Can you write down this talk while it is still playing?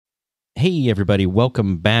Hey, everybody.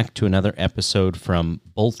 Welcome back to another episode from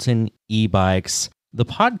Bolton Ebikes, the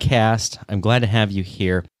podcast. I'm glad to have you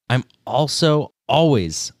here. I'm also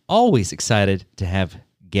always excited to have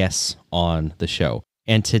guests on the show.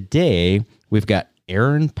 And today we've got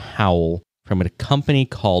Aaron Powell from a company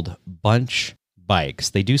called Bunch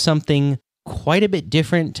Bikes. They do something quite a bit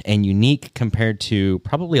different and unique compared to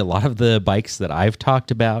probably a lot of the bikes that I've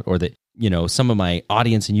talked about or that, some of my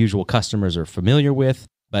audience and usual customers are familiar with.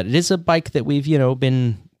 But it is a bike that we've,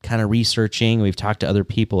 been kind of researching. We've talked to other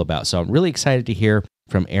people about. So I'm really excited to hear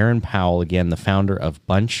from Aaron Powell, again, the founder of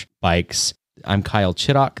Bunch Bikes. I'm Kyle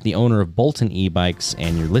Chittock, the owner of Bolton Ebikes,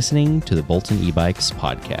 and you're listening to the Bolton Ebikes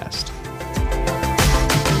podcast.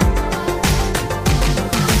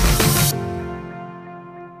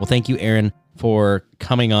 Well, thank you, Aaron, for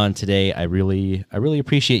coming on today. I really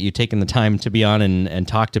appreciate you taking the time to be on and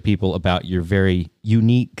talk to people about your very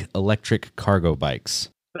unique electric cargo bikes.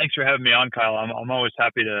 Thanks for having me on, Kyle. I'm always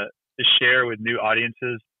happy to share with new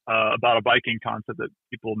audiences about a biking concept that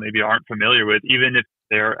people maybe aren't familiar with, even if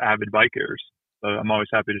they're avid bikers. So I'm always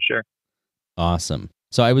happy to share. Awesome.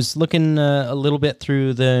 So I was looking a little bit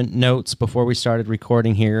through the notes before we started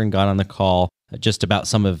recording here and got on the call, just about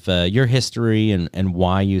some of your history and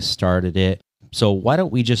why you started it. So why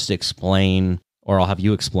don't we just explain, or I'll have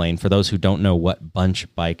you explain, for those who don't know what Bunch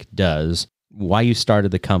Bike does, why you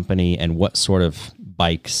started the company and what sort of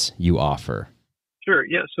bikes you offer. Sure.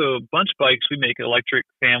 Yeah. So Bunch Bikes, we make electric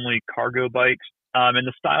family cargo bikes. And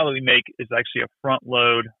the style that we make is actually a front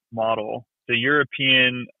load model. The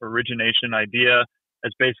European origination idea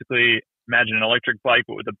is basically imagine an electric bike,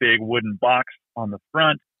 but with a big wooden box on the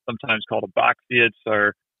front, sometimes called a boxiets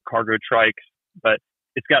or cargo trikes. But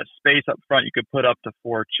it's got space up front. You could put up to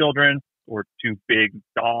 4 children or 2 big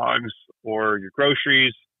dogs or your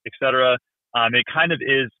groceries, etc. It kind of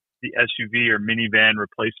is the SUV or minivan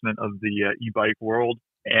replacement of the e-bike world.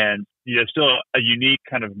 And still a unique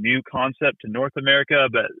kind of new concept to North America,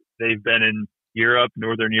 but they've been in Europe,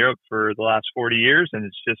 Northern Europe for the last 40 years. And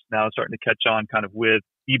it's just now starting to catch on kind of with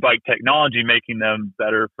e-bike technology, making them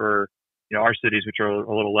better for our cities, which are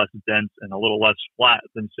a little less dense and a little less flat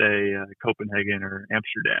than, say, Copenhagen or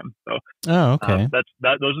Amsterdam. So, okay.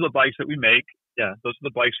 Those are the bikes that we make. Yeah, those are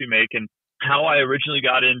the bikes we make. And how I originally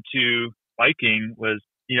got into biking was,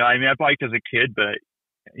 I biked as a kid, but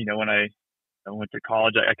when I went to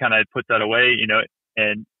college, I kind of put that away,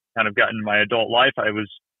 and kind of got into my adult life. I was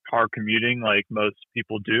car commuting like most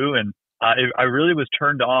people do, and I really was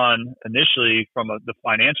turned on initially from the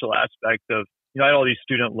financial aspect of. I had all these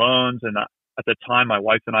student loans, and at the time, my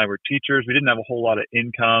wife and I were teachers. We didn't have a whole lot of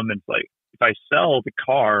income, and it's like, if I sell the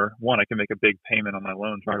car, one, I can make a big payment on my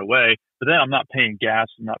loans right away, but then I'm not paying gas,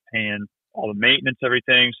 I'm not paying all the maintenance,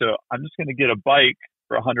 everything. So I'm just going to get a bike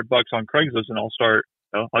for $100 on Craigslist, and I'll start,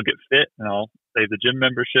 I'll get fit, and I'll save the gym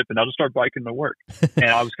membership, and I'll just start biking to work. And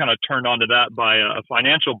I was kind of turned on to that by a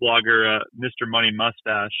financial blogger, Mr. Money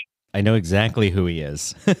Mustache. I know exactly who he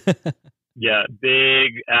is. Yeah,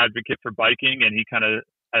 big advocate for biking, and he kind of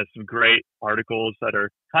has some great articles that are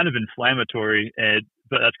kind of inflammatory,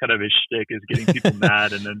 but that's kind of his shtick, is getting people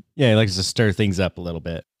mad, and then he likes to stir things up a little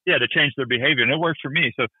bit. Yeah, to change their behavior, and it worked for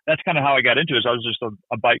me. So that's kind of how I got into it. I was just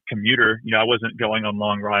a bike commuter. I wasn't going on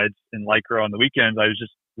long rides in Lycra on the weekends. I was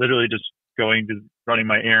just literally just running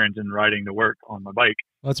my errands and riding to work on my bike.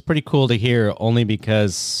 Well, it's pretty cool to hear, only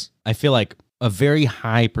because I feel like a very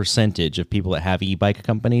high percentage of people that have e-bike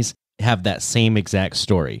companies have that same exact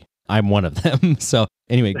story. I'm one of them. So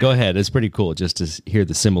anyway, go ahead. It's pretty cool just to hear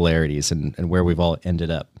the similarities and where we've all ended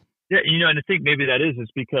up. Yeah, and I think maybe that is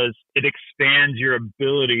because it expands your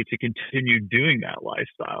ability to continue doing that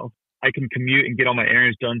lifestyle. I can commute and get all my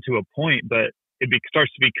errands done to a point, but it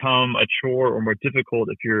starts to become a chore or more difficult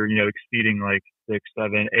if you're, exceeding like 6,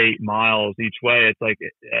 7, 8 miles each way. It's like,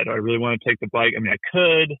 do I really want to take the bike? I mean, I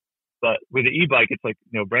could, but with the e-bike, it's like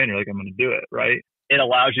no brainer. Like, I'm going to do it, right? It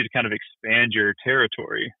allows you to kind of expand your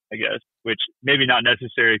territory, I guess, which maybe not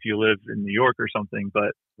necessary if you live in New York or something,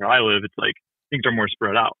 but where I live, it's like things are more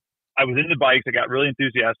spread out. I was into bikes. I got really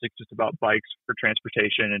enthusiastic just about bikes for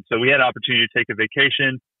transportation. And so we had an opportunity to take a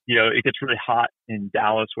vacation. It gets really hot in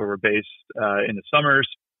Dallas where we're based in the summers.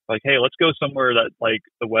 Like, hey, let's go somewhere that like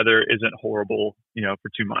the weather isn't horrible, for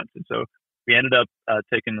 2 months. And so we ended up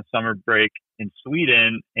taking the summer break in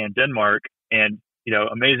Sweden and Denmark, and,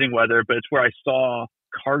 amazing weather, but it's where I saw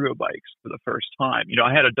cargo bikes for the first time.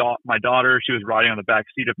 I had my daughter, she was riding on the back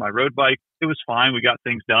seat of my road bike. It was fine. We got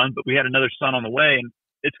things done, but we had another son on the way, and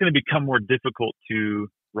it's going to become more difficult to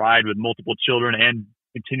ride with multiple children and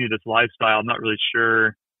continue this lifestyle. I'm not really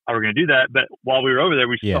sure how we're going to do that. But while we were over there,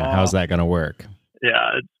 we saw... how's that going to work?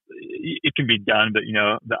 Yeah, it can be done, but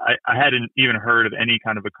I hadn't even heard of any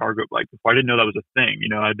kind of a cargo bike before. I didn't know that was a thing.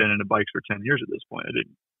 I'd been into bikes for 10 years at this point.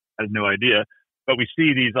 I had no idea. But we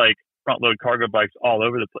see these like front load cargo bikes all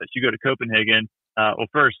over the place. You go to Copenhagen. Well,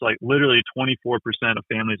 first, like literally 24% of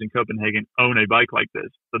families in Copenhagen own a bike like this.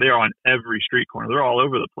 So they are on every street corner. They're all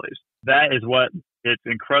over the place. That is what it's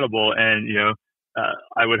incredible. And,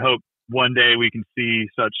 I would hope one day we can see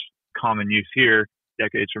such common use here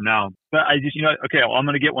decades from now. But I just, okay, well, I'm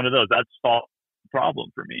going to get one of those. That's solved the problem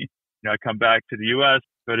for me. I come back to the U.S.,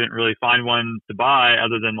 so I didn't really find one to buy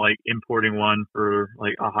other than like importing one for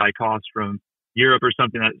like a high cost from Europe or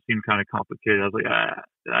something. That seemed kind of complicated. I was like,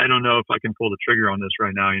 I don't know if I can pull the trigger on this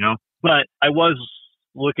right now, But I was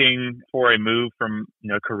looking for a move from,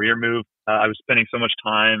 career move. I was spending so much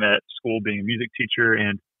time at school being a music teacher,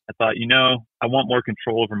 and I thought, I want more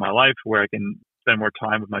control over my life where I can spend more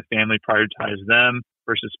time with my family, prioritize them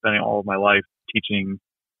versus spending all of my life teaching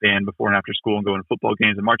band before and after school and going to football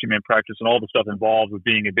games and marching band practice and all the stuff involved with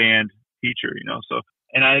being a band teacher, So,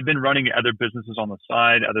 and I had been running other businesses on the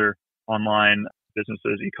side, other online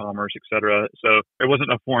businesses, e-commerce, etc. So it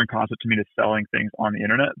wasn't a foreign concept to me to selling things on the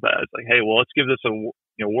internet, but it's like, hey, well, let's give this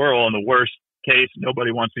a whirl. In the worst case,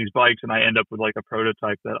 nobody wants these bikes, and I end up with like a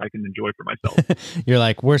prototype that I can enjoy for myself. You're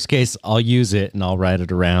like, worst case, I'll use it and I'll ride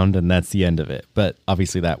it around, and that's the end of it. But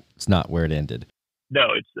obviously, that's not where it ended. No,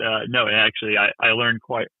 it's no. Actually, I learned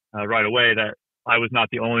quite right away that I was not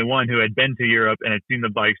the only one who had been to Europe and had seen the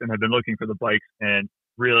bikes and had been looking for the bikes. And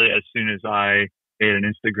really, as soon as I made an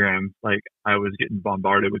Instagram, like I was getting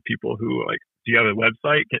bombarded with people who were like, do you have a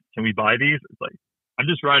website? Can we buy these? It's like, I'm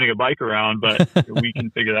just riding a bike around, but we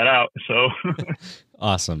can figure that out. So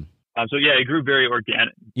awesome. So yeah, it grew very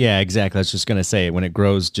organic. Yeah, exactly. I was just going to say, when it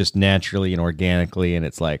grows just naturally and organically, and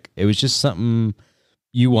it's like, it was just something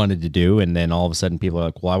you wanted to do. And then all of a sudden people are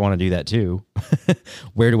like, well, I want to do that too.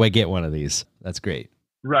 Where do I get one of these? That's great.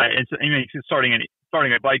 Right. And so, starting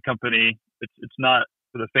a bike company, it's not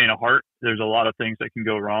for the faint of heart. There's a lot of things that can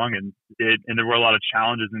go wrong, and there were a lot of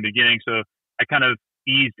challenges in the beginning. So I kind of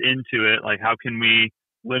eased into it. Like, how can we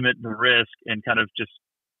limit the risk and kind of just,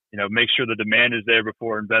 make sure the demand is there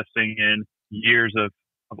before investing in years of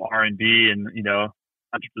R&D and,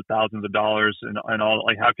 hundreds of thousands of dollars and all.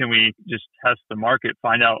 Like, how can we just test the market,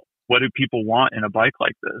 find out what do people want in a bike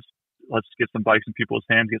like this? Let's get some bikes in people's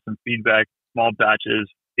hands, get some feedback, small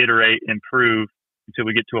batches, iterate, improve until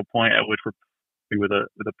we get to a point at which we're with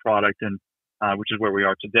a product, and which is where we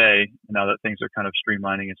are today. Now that things are kind of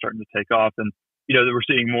streamlining and starting to take off, and we're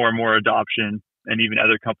seeing more and more adoption, and even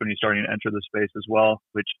other companies starting to enter the space as well,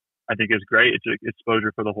 which I think is great. It's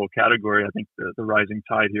exposure for the whole category. I think the rising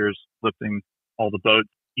tide here is lifting all the boats,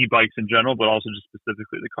 e-bikes in general, but also just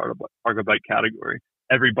specifically the cargo bike category.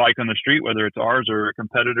 Every bike on the street, whether it's ours or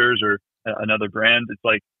competitors or another brand, it's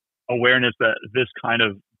like awareness that this kind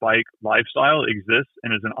of bike lifestyle exists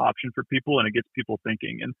and is an option for people, and it gets people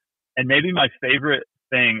thinking. And maybe my favorite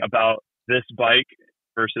thing about this bike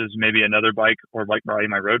versus maybe another bike or like riding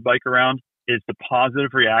my road bike around is the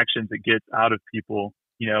positive reactions it gets out of people.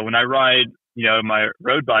 When I ride, my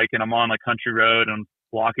road bike and I'm on a country road and I'm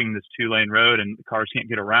blocking this 2-lane road and the cars can't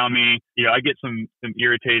get around me, I get some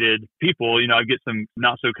irritated people, I get some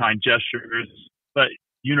not so kind gestures, but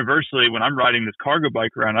universally, when I'm riding this cargo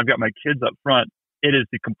bike around, I've got my kids up front. It is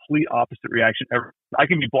the complete opposite reaction. I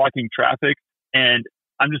can be blocking traffic and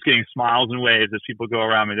I'm just getting smiles and waves as people go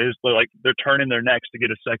around me. They're turning their necks to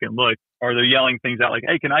get a second look, or they're yelling things out like,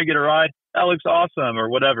 hey, can I get a ride? That looks awesome, or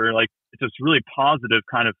whatever. Like, it's this really positive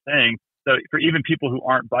kind of thing. So for even people who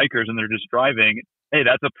aren't bikers and they're just driving, hey,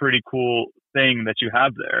 that's a pretty cool thing that you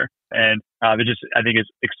have there. And I think it's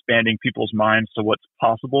expanding people's minds to what's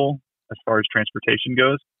possible as far as transportation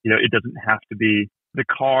goes. It doesn't have to be the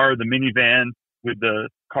car, the minivan with the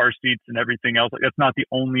car seats and everything else. Like, that's not the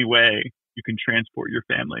only way you can transport your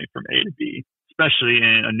family from A to B, especially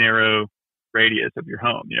in a narrow radius of your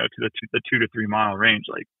home, to the 2 to 3 mile range.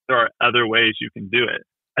 Like, there are other ways you can do it.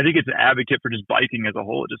 I think it's an advocate for just biking as a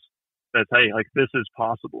whole. It just says, hey, like, this is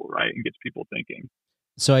possible, right? And gets people thinking.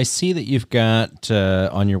 So I see that you've got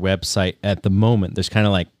on your website at the moment, there's kind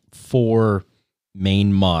of like 4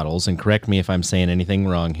 main models, and correct me if I'm saying anything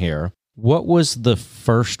wrong here. What was the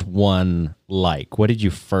first one like? What did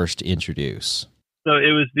you first introduce? So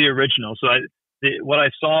it was the original. So what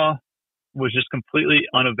I saw was just completely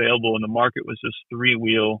unavailable in the market was this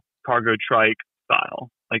 3-wheel cargo trike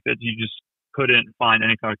style, like that you just couldn't find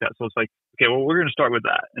anything like that. So it's like, okay, well, we're going to start with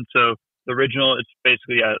that. And so the original, it's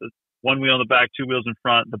basically 1 wheel in the back, 2 wheels in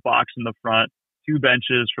front, the box in the front, 2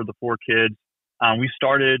 benches for the 4 kids. We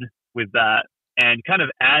started with that. And kind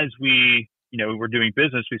of as we were doing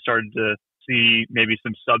business, we started to see maybe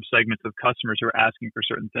some subsegments of customers who are asking for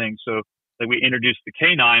certain things. So like we introduced the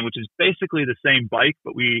K9, which is basically the same bike,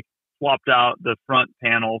 but we swapped out the front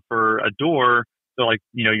panel for a door. So like,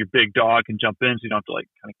 your big dog can jump in, so you don't have to like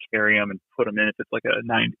kind of carry them and put them in. If it's like a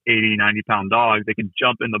 90 pound dog, they can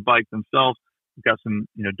jump in the bike themselves. We've got some,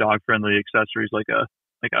 dog friendly accessories like a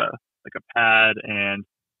pad and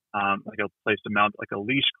like a place to mount like a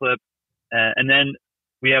leash clip. And then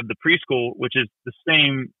we have the preschool, which is the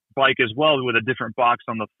same bike as well with a different box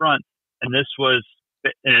on the front. And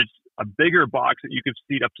it's a bigger box that you could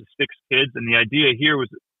seat up to 6 kids. And the idea here was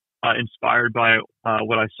inspired by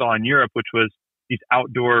what I saw in Europe, which was these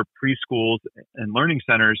outdoor preschools and learning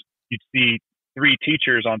centers. You'd see 3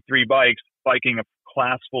 teachers on 3 bikes biking a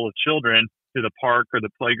class full of children to the park or the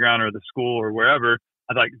playground or the school or wherever.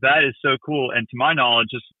 I thought that is so cool. And to my knowledge,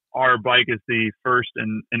 just our bike is the first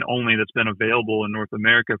and only that's been available in North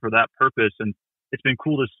America for that purpose. And it's been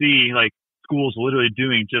cool to see like schools literally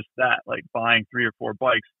doing just that, like buying 3 or 4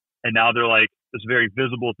 bikes. And now they're like this very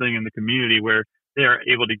visible thing in the community where they're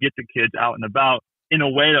able to get the kids out and about in a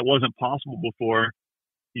way that wasn't possible before,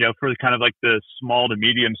 for kind of like the small to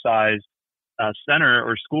medium sized center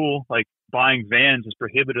or school. Like buying vans is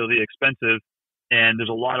prohibitively expensive, and there's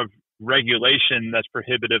a lot of regulation that's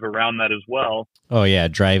prohibitive around that as well. Oh yeah,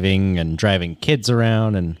 driving kids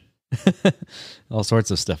around and all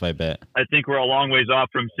sorts of stuff, I bet. I think we're a long ways off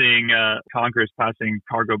from seeing Congress passing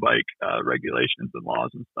cargo bike regulations and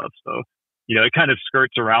laws and stuff. So, it kind of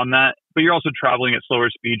skirts around that, but you're also traveling at slower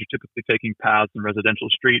speed. You're typically taking paths and residential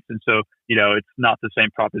streets. And so, it's not the same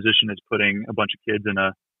proposition as putting a bunch of kids in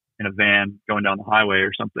a van going down the highway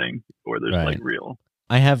or something, or there's right. like real.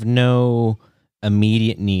 I have no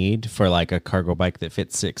immediate need for like a cargo bike that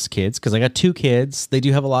fits 6 kids because I got 2 kids. They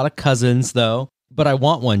do have a lot of cousins though, but I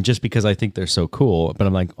want one just because I think they're so cool. But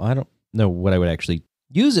I'm like, I don't know what I would actually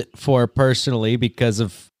use it for personally because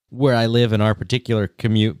of where I live and our particular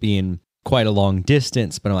commute being quite a long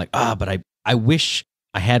distance. But I'm like, but I wish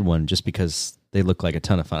I had one just because they look like a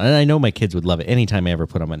ton of fun. And I know my kids would love it. Anytime I ever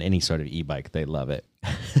put them on any sort of e-bike, they love it.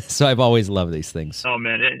 So I've always loved these things. Oh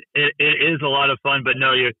man, it is a lot of fun, but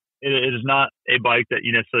no, it is not a bike that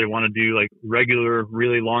you necessarily want to do like regular,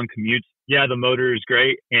 really long commutes. Yeah, the motor is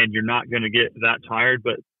great and you're not going to get that tired,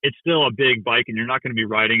 but it's still a big bike and you're not going to be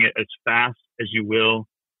riding it as fast as you will,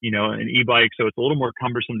 an e-bike. So it's a little more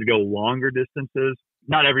cumbersome to go longer distances.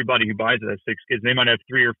 Not everybody who buys it has 6 kids. They might have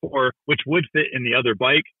 3 or 4, which would fit in the other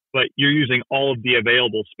bike, but you're using all of the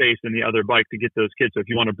available space in the other bike to get those kids. So if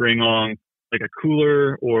you want to bring along like a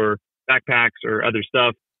cooler or backpacks or other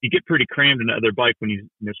stuff, you get pretty crammed in the other bike when you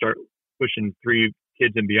start pushing 3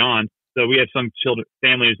 kids and beyond. So we have some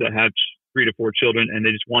families that have 3 to 4 children and they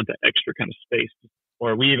just want that extra kind of space.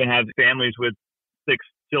 Or we even have families with 6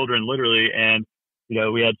 children literally. And,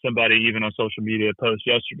 we had somebody even on social media post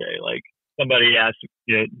yesterday, like somebody asked,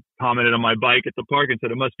 commented on my bike at the park and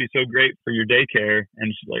said, it must be so great for your daycare.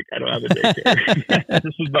 And she's like, I don't have a daycare.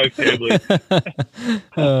 This is my family.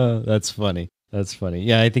 Oh, that's funny. That's funny.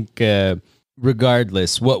 Yeah, I think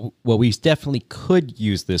regardless, what we definitely could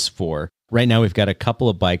use this for, right now we've got a couple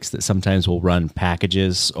of bikes that sometimes will run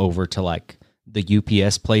packages over to like the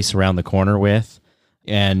UPS place around the corner with.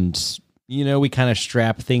 And, we kind of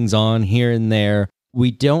strap things on here and there. We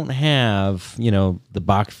don't have, the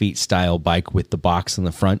Bach Feet style bike with the box in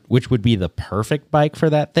the front, which would be the perfect bike for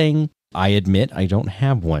that thing. I admit I don't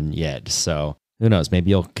have one yet. So who knows?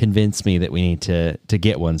 Maybe you'll convince me that we need to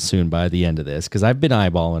get one soon by the end of this, because I've been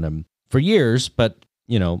eyeballing them for years. But,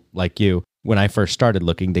 like you, when I first started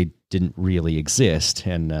looking, they didn't really exist.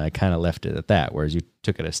 And I kind of left it at that, whereas you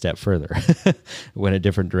took it a step further, went a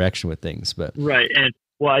different direction with things. But right. And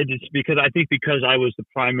well, I was the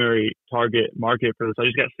primary target market for this, I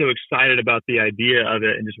just got so excited about the idea of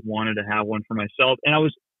it and just wanted to have one for myself. And I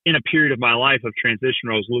was in a period of my life of transition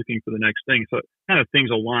where I was looking for the next thing. So kind of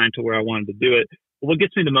things aligned to where I wanted to do it. But what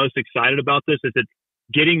gets me the most excited about this is it's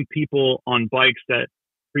getting people on bikes that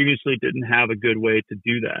previously didn't have a good way to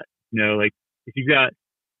do that. Like if you've got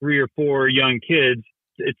 3 or 4 young kids,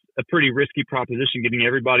 it's a pretty risky proposition getting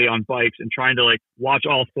everybody on bikes and trying to like watch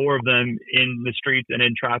all 4 of them in the streets and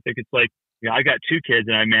in traffic. It's like, I got 2 kids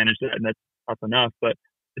and I managed that and that's tough enough, but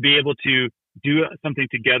to be able to do something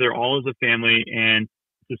together all as a family and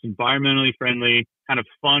this environmentally friendly kind of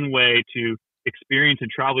fun way to experience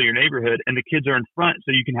and travel your neighborhood, and the kids are in front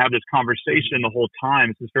so you can have this conversation the whole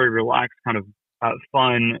time. It's this very relaxed kind of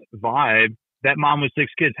fun vibe. That mom with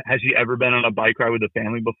 6 kids, has she ever been on a bike ride with a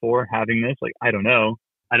family before having this? Like, I don't know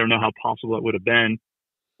how possible it would have been.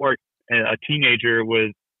 Or a teenager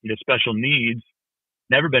with special needs,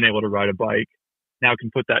 never been able to ride a bike. now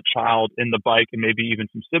can put that child in the bike and maybe even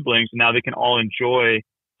some siblings. And now they can all enjoy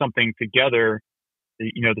something together,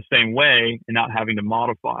 the same way, and not having to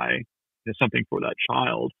modify something for that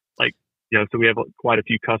child. Like, so we have quite a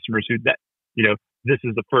few customers who this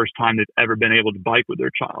is the first time they've ever been able to bike with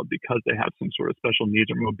their child because they have some sort of special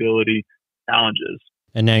needs or mobility challenges.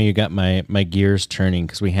 And now you got my gears turning,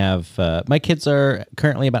 because we have, my kids are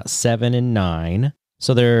currently about 7 and 9.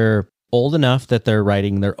 So they're old enough that they're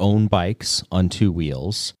riding their own bikes on 2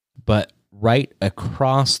 wheels. But right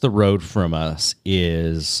across the road from us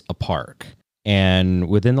is a park. And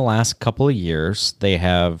within the last couple of years, they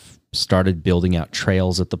have started building out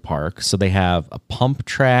trails at the park. So they have a pump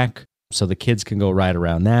track so the kids can go ride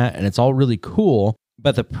around that. And it's all really cool.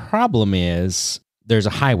 But the problem is there's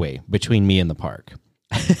a highway between me and the park.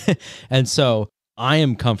 And so I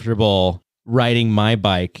am comfortable riding my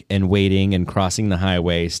bike and waiting and crossing the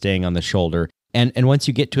highway, staying on the shoulder. And once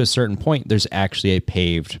you get to a certain point, there's actually a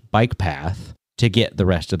paved bike path to get the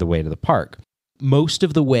rest of the way to the park. Most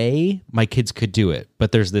of the way, my kids could do it,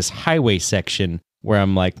 but there's this highway section where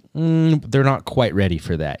I'm like, they're not quite ready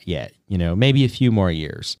for that yet. Maybe a few more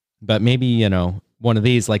years, but maybe, one of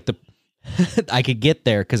these, like I could get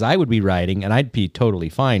there because I would be riding and I'd be totally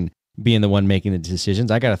fine being the one making the decisions.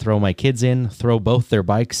 I got to throw my kids in, throw both their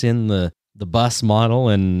bikes in the bus model,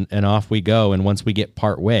 and off we go. And once we get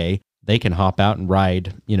part way, they can hop out and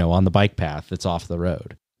ride, on the bike path that's off the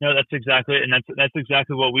road. No, that's exactly it. And that's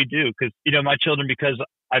exactly what we do. Because, my children, because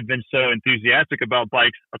I've been so enthusiastic about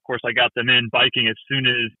bikes, of course, I got them in biking as soon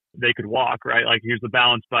as they could walk, right? Like, here's the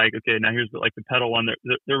balance bike. Okay, now here's the pedal one.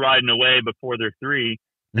 They're riding away before they're 3.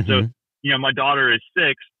 And so, my daughter is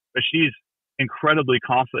 6, but she's incredibly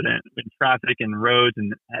confident in traffic and roads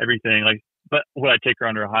and everything. But would I take her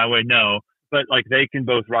under a highway? No. But they can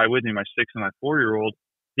both ride with me, my 6 and my 4-year-old.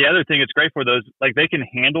 The other thing it's great for those, they can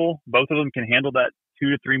handle, both of them can handle that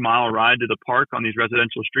 2 to 3 mile ride to the park on these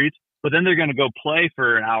residential streets, but then they're going to go play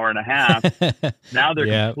for an hour and a half. Now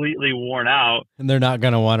they're completely worn out. And they're not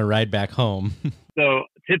going to want to ride back home. So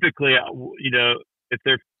typically, if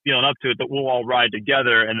they're feeling up to it, that we'll all ride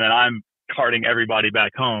together, and then I'm carting everybody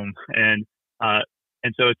back home. And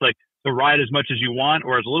so it's so ride as much as you want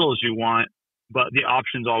or as little as you want, but the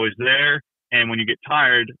option's always there. And when you get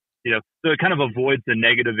tired, so it kind of avoids the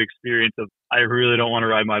negative experience of, I really don't want to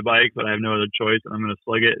ride my bike, but I have no other choice and I'm going to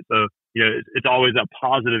slug it. So, it's always a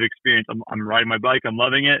positive experience. I'm riding my bike. I'm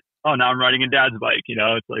loving it. Oh, now I'm riding a dad's bike.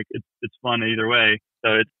 It's fun either way.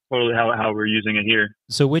 So it's totally how we're using it here.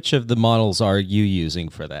 So which of the models are you using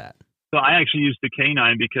for that? So I actually use the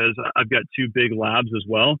K9 because I've got 2 big labs as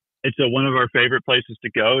well. And so one of our favorite places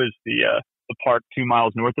to go is the park 2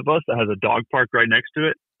 miles north of us that has a dog park right next to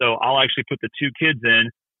it. So I'll actually put the 2 kids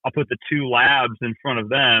in. I'll put the 2 labs in front of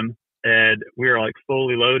them, and we're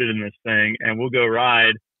fully loaded in this thing, and we'll go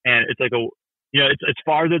ride. And it's it's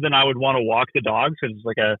farther than I would want to walk the dogs, because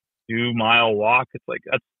it's a 2 mile walk. It's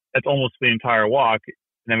that's almost the entire walk. And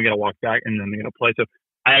then we got to walk back, and then they got to play. So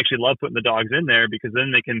I actually love putting the dogs in there because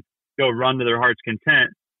then they can go run to their heart's content,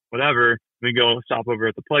 whatever. We go stop over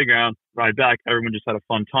at the playground, ride back. Everyone just had a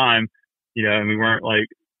fun time, and we weren't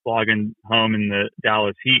slogging home in the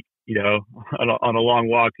Dallas heat, on a long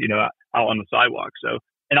walk, out on the sidewalk. So,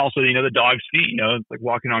 and also, the dog's feet, it's like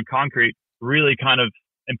walking on concrete, really kind of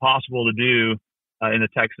impossible to do in the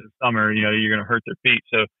Texas summer. You're going to hurt their feet.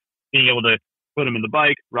 So being able to put them in the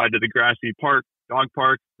bike, ride to the grassy park, dog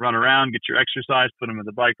park, run around, get your exercise, put them in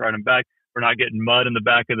the bike, ride them back. We're not getting mud in the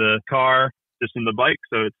back of the car, just in the bike.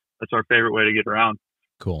 So that's our favorite way to get around.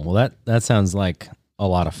 Cool. Well, that sounds like a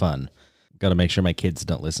lot of fun. Got to make sure my kids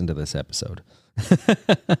don't listen to this episode.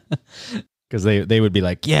 Because they would be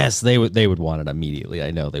like, yes, they would want it immediately.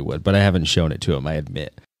 I know they would, but I haven't shown it to them, I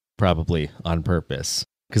admit, probably on purpose,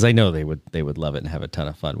 because I know they would love it and have a ton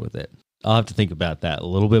of fun with it. I'll have to think about that a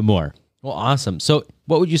little bit more. Well, awesome. So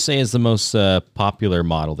what would you say is the most popular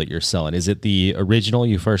model that you're selling? Is it the original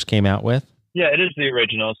you first came out with? Yeah, it is the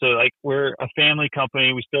original. So we're a family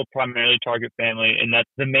company. We still primarily target family, and that's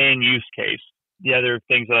the main use case. The other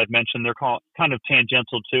things that I've mentioned, they're kind of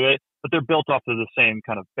tangential to it, but they're built off of the same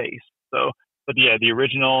kind of base. So, but yeah, the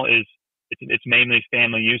original it's mainly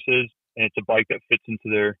family uses, and it's a bike that fits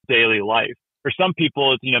into their daily life. For some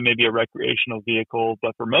people, it's, maybe a recreational vehicle,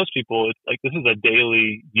 but for most people, it's this is a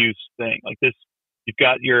daily use thing. This, you've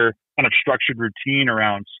got your kind of structured routine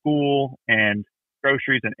around school and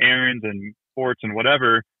groceries and errands and sports and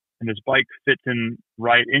whatever, and this bike fits in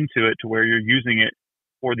right into it to where you're using it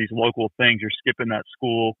for these local things. You're skipping that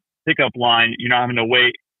school pickup line. You're not having to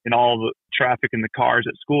wait in all the traffic in the cars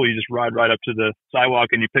at school. You just ride right up to the sidewalk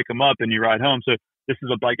and you pick them up and you ride home. So this is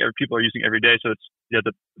a bike people are using every day. So it's,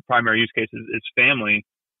 the primary use case is family.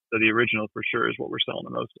 So the original for sure is what we're selling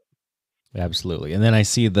the most of. Absolutely. And then I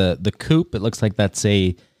see the coupe. It looks like that's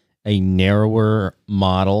a narrower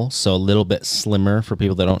model, so a little bit slimmer for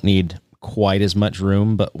people that don't need quite as much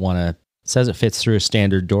room, but says it fits through a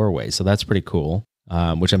standard doorway. So that's pretty cool,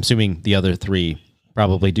 which I'm assuming the other three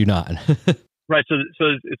probably do not. Right. So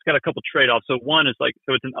it's got a couple trade-offs. So one is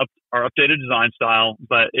it's our updated design style,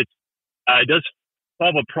 but it does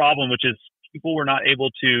solve a problem, which is people were not able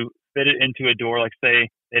to fit it into a door. Like say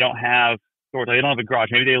they don't have doors, like they don't have a garage.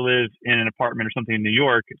 Maybe they live in an apartment or something in New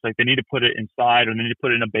York. It's like they need to put it inside or they need to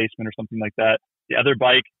put it in a basement or something like that. The other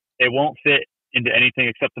bike, it won't fit into anything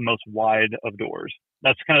except the most wide of doors.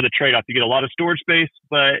 That's kind of the trade-off. You get a lot of storage space,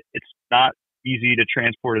 but it's not easy to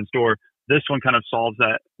transport and store. This one kind of solves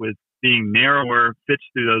that with being narrower, fits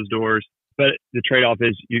through those doors. But the trade-off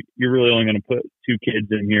is you're really only going to put 2 kids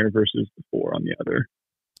in here versus the 4 on the other.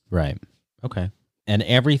 Right. Okay. And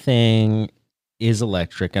everything is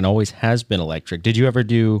electric and always has been electric. Did you ever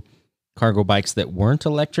do cargo bikes that weren't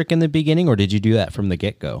electric in the beginning, or did you do that from the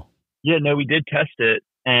get-go? Yeah, no, we did test it.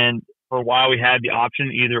 And for a while we had the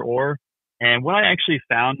option either or. And what I actually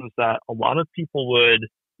found was that a lot of people would,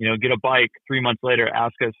 get a bike 3 months later,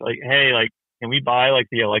 ask us like, hey, like, can we buy like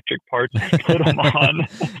the electric parts and put them on?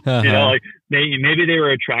 Like maybe they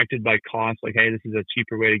were attracted by cost. Like, hey, this is a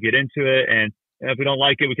cheaper way to get into it. And if we don't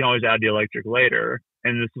like it, we can always add the electric later.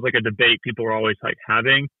 And this is like a debate people were always like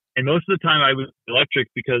having. And most of the time I was electric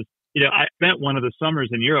because, I spent one of the summers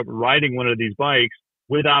in Europe riding one of these bikes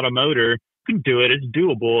without a motor. You can do it. It's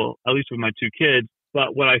doable, at least with my 2 kids.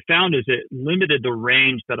 But what I found is it limited the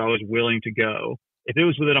range that I was willing to go. If it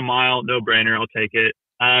was within a mile, no brainer, I'll take it.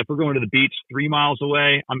 If we're going to the beach 3 miles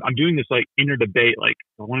away, I'm doing this like inner debate, like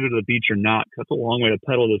I want to go to the beach or not, because that's a long way to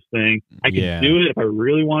pedal this thing. I could do it if I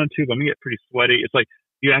really wanted to, but I'm gonna get pretty sweaty. It's like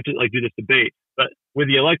you have to like do this debate. But with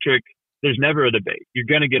the electric, there's never a debate. You're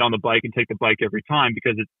gonna get on the bike and take the bike every time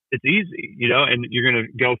because it's easy, and you're gonna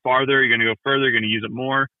go farther, you're gonna go further, you're gonna use it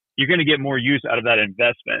more. You're gonna get more use out of that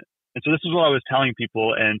investment. And so this is what I was telling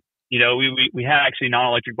people. And we had actually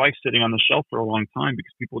non-electric bikes sitting on the shelf for a long time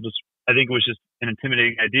because people I think it was just an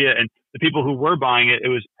intimidating idea. And the people who were buying it, it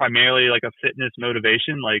was primarily like a fitness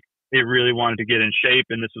motivation. Like they really wanted to get in shape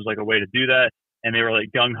and this was like a way to do that. And they were like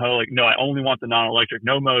gung-ho, like, no, I only want the non-electric,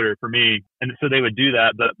 no motor for me. And so they would do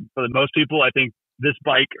that. But for most people, I think this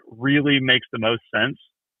bike really makes the most sense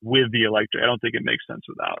with the electric. I don't think it makes sense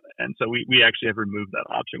without it. And so we actually have removed that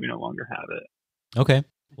option. We no longer have it. Okay.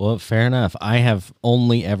 Well, fair enough. I have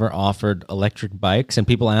only ever offered electric bikes, and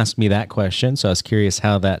people ask me that question, so I was curious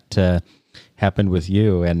how that happened with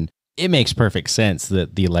you. And it makes perfect sense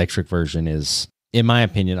that the electric version is, in my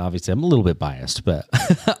opinion, obviously I'm a little bit biased, but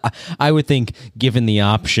I would think given the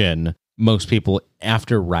option, most people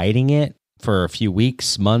after riding it for a few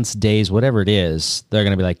weeks, months, days, whatever it is, they're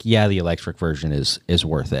going to be like, yeah, the electric version is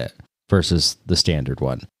worth it versus the standard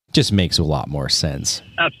one. Just makes a lot more sense.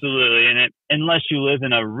 Absolutely. And unless you live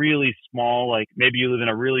in a really small, like maybe you live in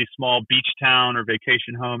a really small beach town or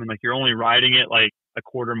vacation home and like you're only riding it like a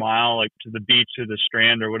quarter mile, like to the beach or the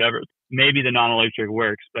strand or whatever, maybe the non-electric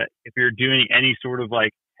works. But if you're doing any sort of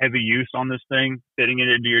like heavy use on this thing, fitting it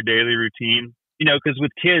into your daily routine, because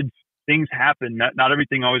with kids, things happen. Not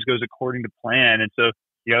everything always goes according to plan. And so,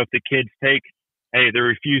 if the kids hey, they're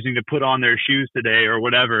refusing to put on their shoes today or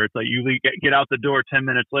whatever. It's like you get out the door 10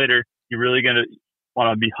 minutes later, you're really going to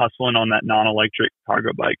want to be hustling on that non-electric cargo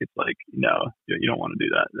bike. It's like, no, you don't want to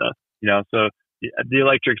do that. So the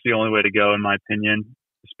electric's the only way to go, in my opinion,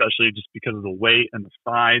 especially just because of the weight and the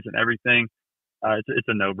size and everything. It's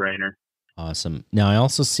a no-brainer. Awesome. Now, I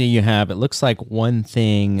also see you have, it looks like one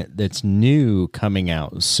thing that's new coming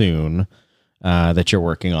out soon that you're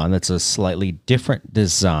working on that's a slightly different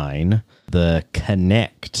design, the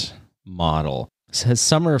Connect model. It says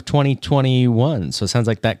summer of 2021, so it sounds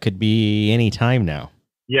like that could be any time now.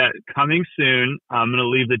 Yeah, coming soon. I'm going to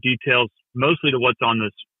leave the details mostly to what's on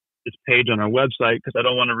this page on our website because I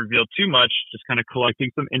don't want to reveal too much, just kind of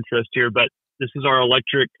collecting some interest here. But this is our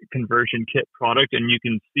electric conversion kit product, and you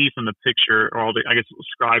can see from the picture, or I guess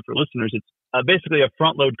describe for listeners, it's basically a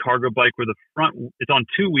front load cargo bike where it's on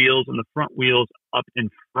 2 wheels and the front wheels up in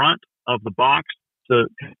front of the box. So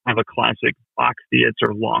kind of a classic box Fiat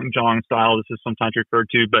or long john style. This is sometimes referred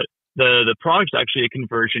to, but the product's actually a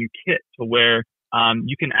conversion kit to where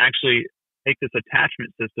you can actually take this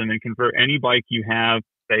attachment system and convert any bike you have,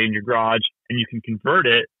 say in your garage, and you can convert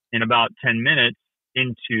it in about 10 minutes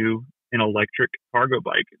into an electric cargo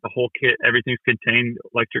bike. The whole kit, everything's contained,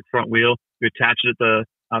 electric front wheel. You attach it at the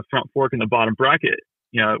front fork and the bottom bracket,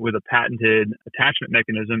 with a patented attachment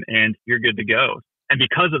mechanism, and you're good to go. And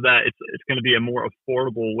because of that, it's going to be a more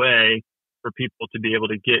affordable way for people to be able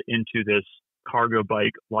to get into this cargo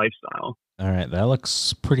bike lifestyle. All right, that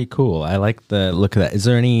looks pretty cool. I like the look of that. Is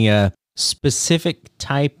there any specific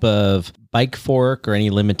type of bike fork or any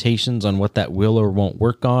limitations on what that will or won't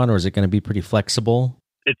work on, or is it going to be pretty flexible?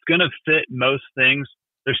 It's going to fit most things.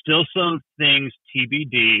 There's still some things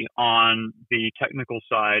TBD on the technical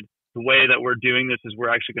side. The way that we're doing this is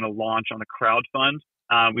we're actually going to launch on a crowdfund.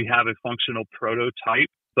 We have a functional prototype,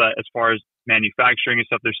 but as far as manufacturing and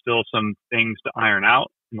stuff, there's still some things to iron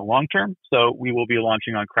out in the long term. So we will be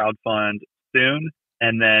launching on crowdfund soon,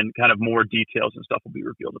 and then kind of more details and stuff will be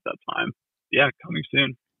revealed at that time. Yeah, coming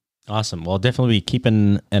soon. Awesome. Well, definitely be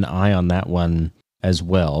keeping an eye on that one as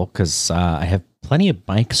well, because I have plenty of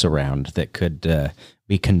bikes around that could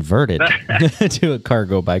be converted to a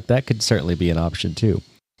cargo bike. That could certainly be an option too.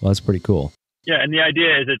 Well, that's pretty cool. Yeah, and the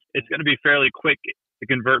idea is it's going to be fairly quick to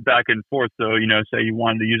convert back and forth. So, say you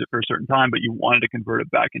wanted to use it for a certain time, but you wanted to convert it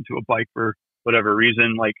back into a bike for whatever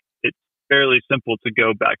reason, like it's fairly simple to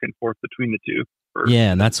go back and forth between the two.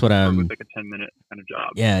 Yeah, and that's what I'm... like a 10-minute kind of job.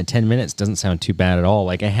 Yeah, 10 minutes doesn't sound too bad at all.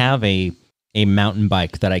 Like I have a mountain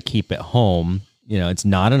bike that I keep at home. It's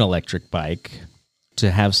not an electric bike. To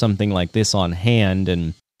have something like this on hand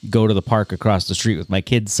and go to the park across the street with my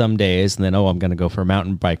kids some days, and then, I'm going to go for a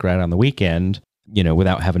mountain bike ride on the weekend,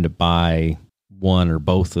 without having to buy one or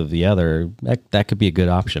both of the other, that could be a good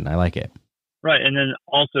option. I like it. Right. And then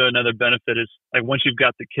also another benefit is like once you've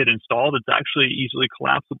got the kit installed, it's actually easily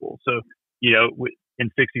collapsible. So, in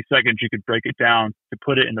 60 seconds, you could break it down to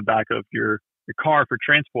put it in the back of your car for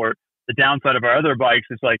transport. The downside of our other bikes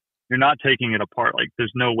is like, you're not taking it apart. Like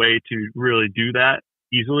there's no way to really do that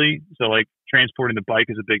easily. So like transporting the bike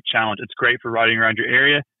is a big challenge. It's great for riding around your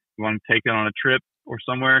area. You want to take it on a trip or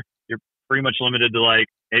somewhere, you're pretty much limited to like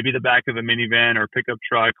maybe the back of a minivan or pickup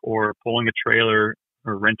truck or pulling a trailer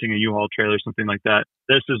or renting a U-Haul trailer, something like that.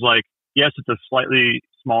 This is like, yes, it's a slightly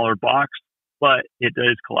smaller box, but it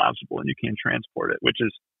is collapsible and you can transport it, which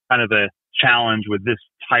is kind of a challenge with this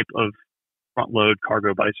type of front load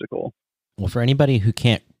cargo bicycle. Well, for anybody who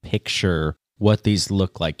can't picture what these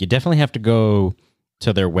look like, you definitely have to go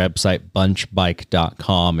to their website,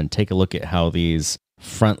 bunchbike.com, and take a look at how these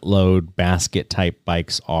front load basket type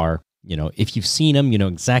bikes are. If you've seen them, you know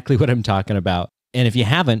exactly what I'm talking about. And if you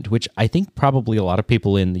haven't, which I think probably a lot of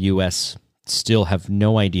people in the US still have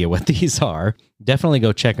no idea what these are, definitely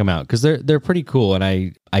go check them out because they're pretty cool. And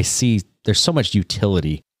I see there's so much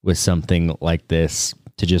utility with something like this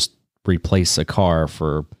to just replace a car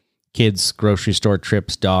for kids, grocery store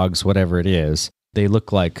trips, dogs, whatever it is. They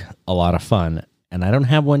look like a lot of fun. And I don't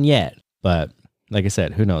have one yet, but like I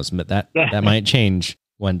said, who knows? But that might change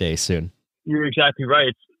one day soon. You're exactly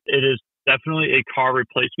right. It is definitely a car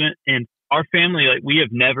replacement. And our family, like we have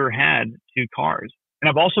never had two cars. And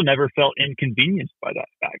I've also never felt inconvenienced by that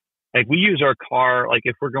fact. Like we use our car, like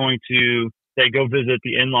if we're going to say go visit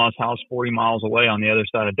the in-laws house 40 miles away on the other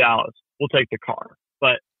side of Dallas, we'll take the car.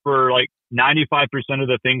 But for like 95% of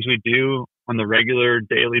the things we do on the regular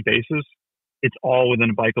daily basis, it's all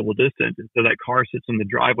within a bikeable distance. And so that car sits in the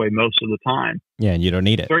driveway most of the time. Yeah, and you don't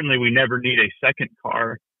need it. Certainly we never need a second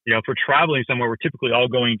car. If we're traveling somewhere, we're typically all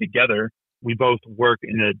going together. We both work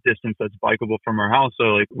in a distance that's bikeable from our house. So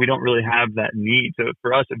like we don't really have that need. So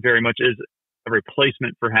for us, it very much is a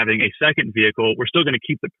replacement for having a second vehicle. We're still going to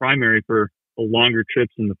keep the primary for the longer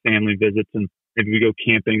trips and the family visits. And maybe we go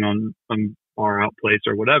camping on some far out place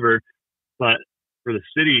or whatever. But for the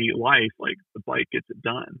city life, like the bike gets it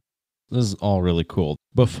done. This is all really cool.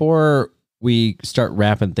 Before we start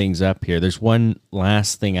wrapping things up here, there's one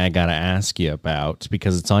last thing I got to ask you about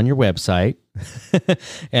because it's on your website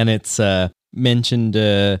and it's mentioned,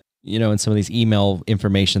 in some of these email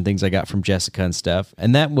information things I got from Jessica and stuff.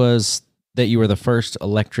 And that was that you were the first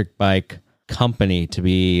electric bike company to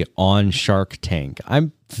be on Shark Tank.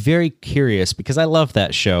 I'm very curious because I love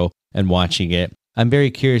that show and watching it. I'm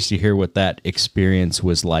very curious to hear what that experience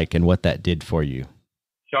was like and what that did for you.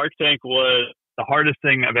 Shark Tank was the hardest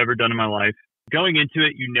thing I've ever done in my life. Going into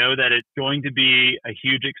it, you know that it's going to be a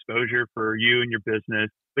huge exposure for you and your business,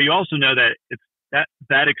 but you also know that it's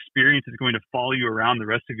that experience is going to follow you around the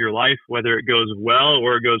rest of your life, whether it goes well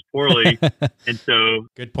or it goes poorly. And so,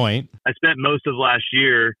 good point. I spent most of last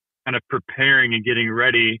year kind of preparing and getting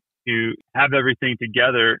ready to have everything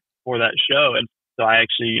together for that show. And so I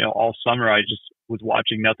actually, all summer, I just was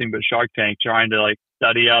watching nothing but Shark Tank, trying to like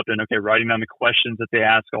study up and writing down the questions that they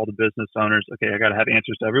ask all the business owners. Okay, I got to have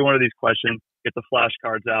answers to every one of these questions, get the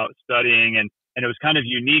flashcards out, studying. And it was kind of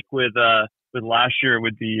unique with last year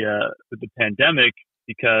with the pandemic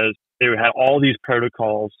because they had all these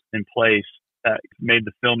protocols in place that made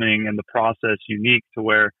the filming and the process unique to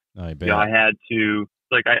where I bet. I had to,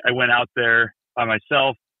 like, I went out there by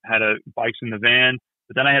myself, had bikes in the van,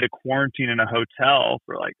 but then I had to quarantine in a hotel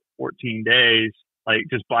for like 14 days, like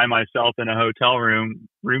just by myself in a hotel room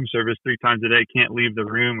service 3 times a day, can't leave the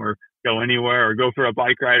room or go anywhere or go for a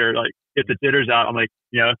bike ride or like get the ditters out. I'm like,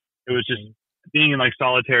 it was just being in like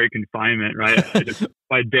solitary confinement, right?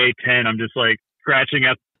 By day 10, I'm just like scratching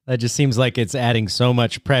up. That just seems like it's adding so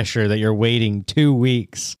much pressure that you're waiting 2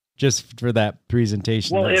 weeks just for that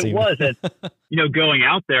presentation. Well, it was. Going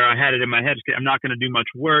out there, I had it in my head, I'm not going to do much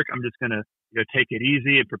work. I'm just going to take it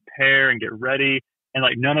easy and prepare and get ready. And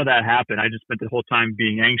like none of that happened. I just spent the whole time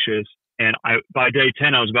being anxious. And by day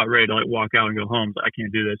 10, I was about ready to like walk out and go home. But I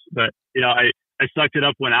can't do this. But, I sucked it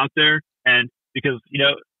up, went out there. And because,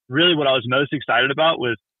 really what I was most excited about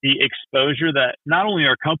was the exposure that not only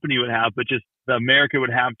our company would have, but just the America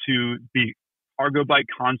would have to the cargo bike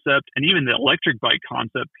concept and even the electric bike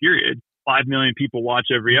concept, period. 5 million people watch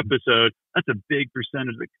every episode. That's a big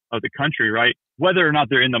percentage of the country, right? Whether or not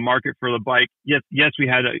they're in the market for the bike, yes, we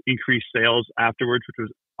had increased sales afterwards, which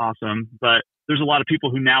was awesome. But there's a lot of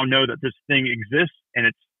people who now know that this thing exists and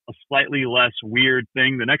it's a slightly less weird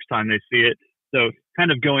thing the next time they see it. So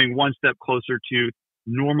kind of going one step closer to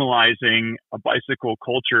normalizing a bicycle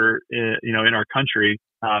culture, in our country,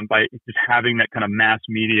 by just having that kind of mass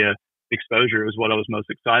media exposure is what I was most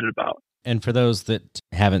excited about. And for those that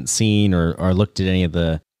haven't seen or looked at any of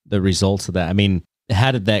the results of that, I mean,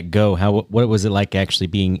 how did that go? What was it like actually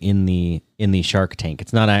being in the Shark Tank?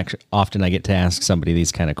 It's not actually often I get to ask somebody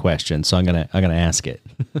these kind of questions, so I'm gonna ask it.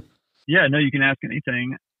 Yeah, no, you can ask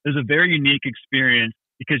anything. There's a very unique experience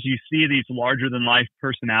because you see these larger than life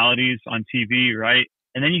personalities on TV, right?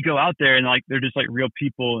 And then you go out there and like they're just like real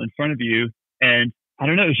people in front of you, and I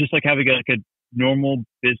don't know, it's just like having a normal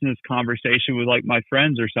business conversation with like my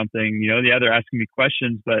friends or something. They're asking me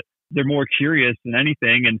questions, but they're more curious than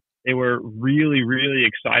anything. And they were really, really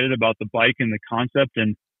excited about the bike and the concept.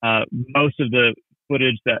 And most of the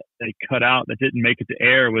footage that they cut out that didn't make it to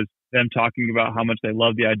air was them talking about how much they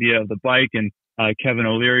love the idea of the bike. And Kevin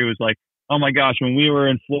O'Leary was like, oh my gosh, when we were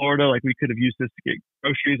in Florida, like we could have used this to get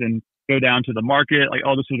groceries and go down to the market. Like,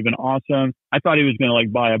 oh, this would have been awesome. I thought he was going to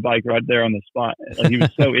like buy a bike right there on the spot. Like he was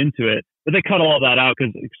so into it, but they cut all that out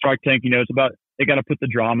because Shark Tank, it's about, they got to put the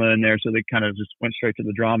drama in there. So they kind of just went straight to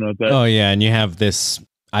the drama. But oh yeah. And you have this,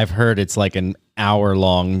 I've heard it's like an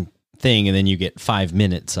hour-long thing and then you get 5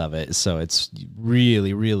 minutes of it. So it's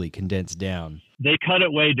really, really condensed down. They cut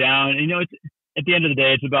it way down. It's at the end of the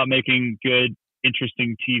day, it's about making good,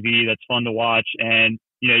 interesting TV that's fun to watch. And,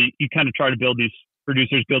 you kind of try to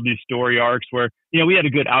producers build these story arcs where, we had a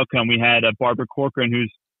good outcome. We had Barbara Corcoran,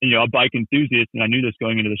 who's, a bike enthusiast. And I knew this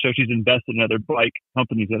going into the show. She's invested in other bike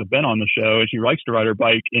companies that have been on the show. And she likes to ride her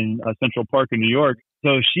bike in Central Park in New York.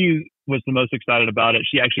 So she was the most excited about it.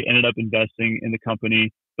 She actually ended up investing in the company.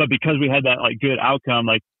 But because we had that like good outcome,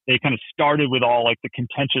 like they kind of started with all like the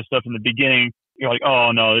contentious stuff in the beginning. You're like, oh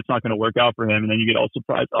no, it's not going to work out for him. And then you get all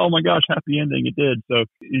surprised. Oh my gosh, happy ending. It did. So,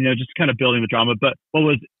 just kind of building the drama. But what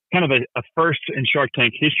was kind of a first in Shark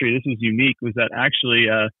Tank history, this was unique, was that actually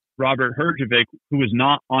Robert Herjavec, who was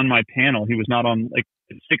not on my panel, he was not on like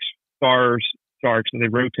 6 stars sharks that they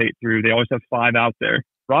rotate through. They always have 5 out there.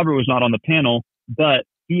 Robert was not on the panel, but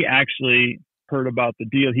he actually heard about the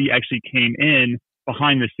deal. He actually came in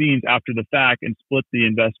behind the scenes after the fact and split the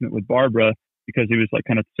investment with Barbara because he was like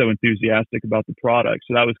kind of so enthusiastic about the product.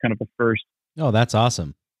 So that was kind of a first. Oh, that's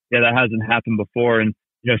awesome. Yeah, that hasn't happened before. And,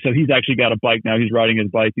 so he's actually got a bike now. He's riding his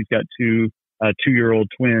bike. He's got 2 2-year-old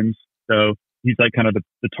twins. So he's like kind of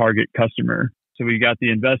the target customer. So we got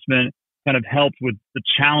the investment, kind of helped with the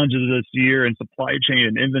challenges of this year and supply chain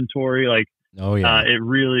and inventory. Like, oh yeah, it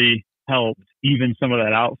really helped even some of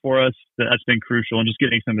that out for us. That's been crucial. And just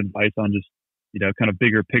getting some advice on just, kind of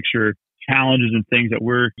bigger picture challenges and things that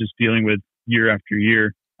we're just dealing with year after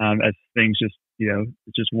year, as things just,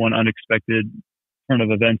 it's just one unexpected turn of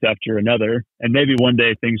events after another. And maybe one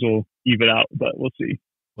day things will even out, but we'll see.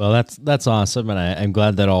 Well, that's awesome. And I'm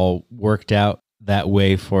glad that all worked out that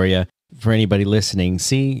way for you. For anybody listening,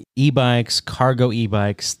 see e-bikes, cargo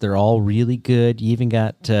e-bikes, they're all really good. You even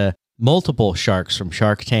got multiple sharks from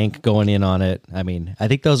Shark Tank going in on it. I mean, I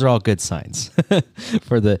think those are all good signs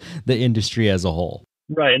for the industry as a whole.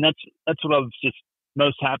 Right. And that's what I was just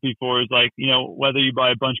most happy for is like, whether you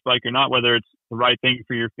buy a bunch bike or not, whether it's the right thing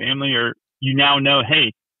for your family or you now know,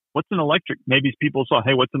 hey, what's an electric? Maybe people saw,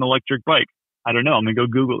 hey, what's an electric bike? I don't know. I'm going to go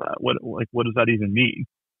Google that. What does that even mean?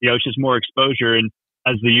 It's just more exposure. And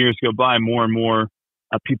as the years go by, more and more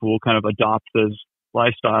people will kind of adopt this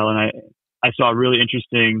lifestyle. And I saw a really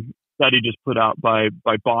interesting study just put out by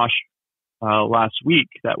Bosch last week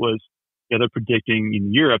that was, they're predicting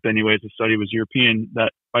in Europe, anyways, the study was European,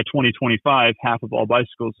 that by 2025, half of all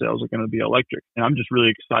bicycle sales are going to be electric. And I'm just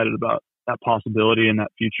really excited about that possibility and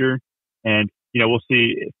that future. And, we'll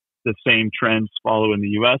see if the same trends follow in the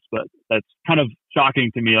US, but that's kind of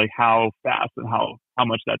shocking to me, like how fast and how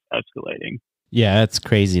much that's escalating. Yeah, it's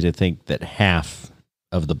crazy to think that half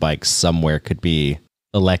of the bikes somewhere could be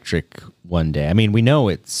electric one day. I mean, we know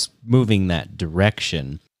it's moving that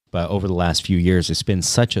direction, but over the last few years, it's been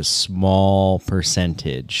such a small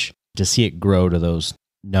percentage. To see it grow to those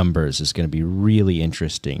numbers is going to be really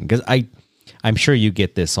interesting. Because I'm sure you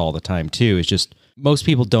get this all the time too. It's just most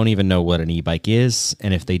people don't even know what an e-bike is,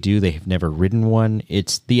 and if they do, they've never ridden one.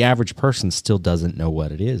 It's the average person still doesn't know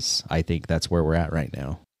what it is. I think that's where we're at right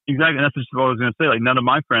now. Exactly. And that's just what I was going to say. Like, none of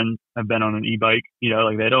my friends have been on an e-bike.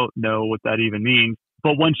 Like, they don't know what that even means.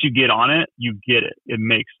 But once you get on it, you get it. It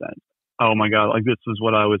makes sense. Oh my God, like this was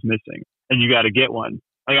what I was missing. And you got to get one.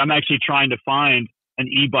 Like, I'm actually trying to find an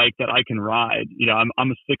e-bike that I can ride.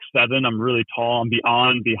 I'm a 6'7". I'm really tall. I'm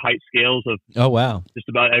beyond the height scales of just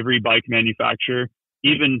about every bike manufacturer.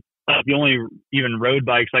 Even the only road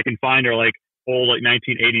bikes I can find are like old, like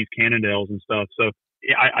 1980s Cannondales and stuff. So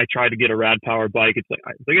I tried to get a rad power bike. It's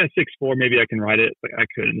like a 6'4", maybe I can ride it, but I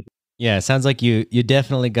couldn't. Yeah, it sounds like you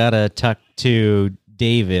definitely got to talk to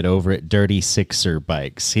David over at Dirty Sixer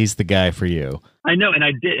Bikes. He's the guy for you. I know, and I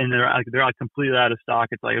did, and they're like completely out of stock.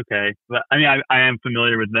 It's like, okay, but I mean, I am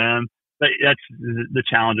familiar with them, but that's the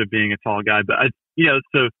challenge of being a tall guy. But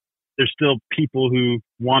so there's still people who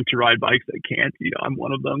want to ride bikes that can't. I'm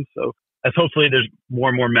one of them. So as hopefully there's more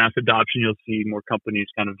and more mass adoption, you'll see more companies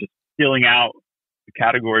kind of just filling out the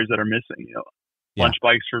categories that are missing. Lunch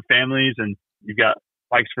bikes for families, and you've got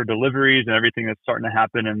bikes for deliveries and everything that's starting to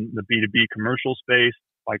happen in the B2B commercial space.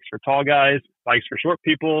 Bikes for tall guys, bikes for short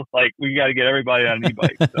people. Like, we got to get everybody on an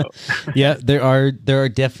e-bike. So. Yeah, there are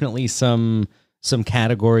definitely some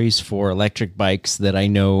categories for electric bikes that I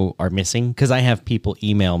know are missing, because I have people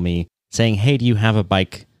email me saying, "Hey, do you have a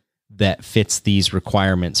bike that fits these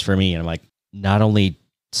requirements for me?" And I'm like, not only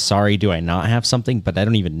sorry do I not have something, but I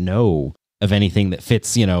don't even know of anything that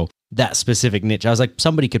fits, that specific niche. I was like,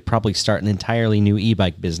 somebody could probably start an entirely new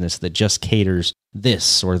e-bike business that just caters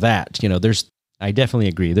this or that. I definitely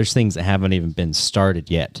agree. There's things that haven't even been started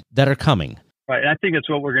yet that are coming. Right. And I think that's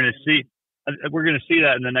what we're going to see. We're going to see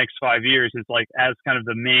that in the next 5 years. Is like, as kind of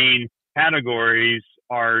the main categories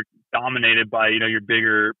are dominated by, your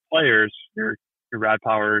bigger players, your rad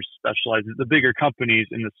power specialized, the bigger companies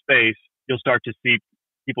in the space, you'll start to see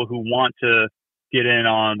people who want to get in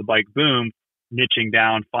on the bike boom, niching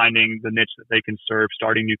down, finding the niche that they can serve,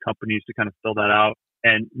 starting new companies to kind of fill that out.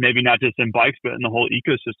 And maybe not just in bikes, but in the whole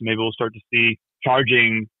ecosystem. Maybe we'll start to see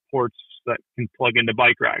charging ports that can plug into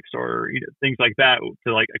bike racks, or things like that,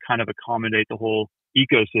 to like kind of accommodate the whole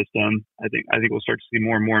ecosystem. I think we'll start to see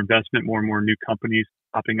more and more investment, more and more new companies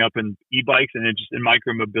popping up in e-bikes and just in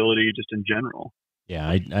micromobility, just in general.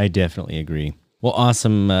 Yeah, I definitely agree. Well,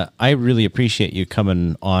 awesome. I really appreciate you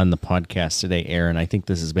coming on the podcast today, Aaron. I think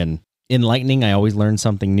this has been enlightening. I always learn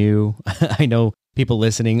something new. I know people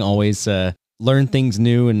listening always learn things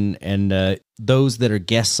new, and those that are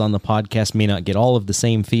guests on the podcast may not get all of the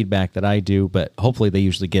same feedback that I do, but hopefully they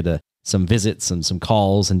usually get some visits and some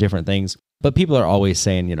calls and different things. But people are always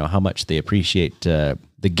saying, how much they appreciate the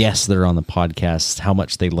guests that are on the podcast, how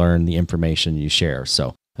much they learn, the information you share.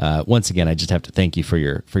 So once again, I just have to thank you for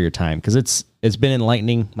your time, because it's been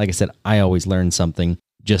enlightening. Like I said, I always learn something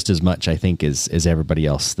just as much, I think, as everybody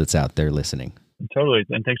else that's out there listening. Totally.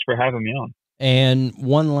 And thanks for having me on. And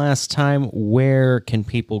one last time, where can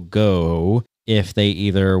people go if they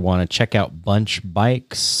either want to check out Bunch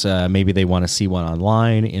Bikes, maybe they want to see one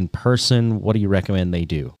online, in person? What do you recommend they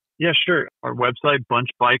do? Yeah, sure. Our website,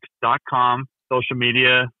 bunchbikes.com, social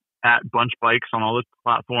media at Bunch Bikes on all the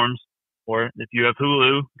platforms. Or if you have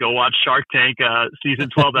Hulu, go watch Shark Tank,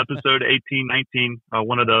 season 12, episode 18, 19,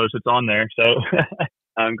 one of those. It's on there. So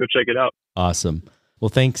go check it out. Awesome. Well,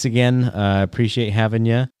 thanks again. Appreciate having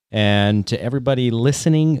you. And to everybody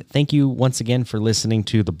listening, thank you once again for listening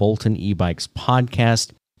to the Bolton E-Bikes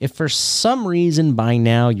podcast. If for some reason by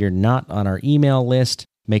now you're not on our email list,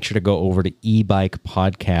 make sure to go over to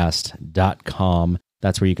ebikepodcast.com.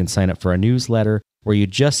 That's where you can sign up for a newsletter where you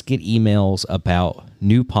just get emails about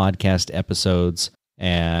new podcast episodes.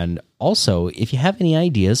 And also, if you have any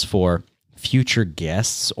ideas for future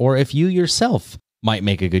guests, or if you yourself might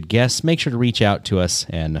make a good guest, make sure to reach out to us,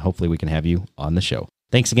 and hopefully we can have you on the show.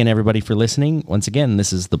 Thanks again, everybody, for listening. Once again,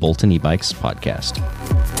 this is the Bolton E-Bikes podcast.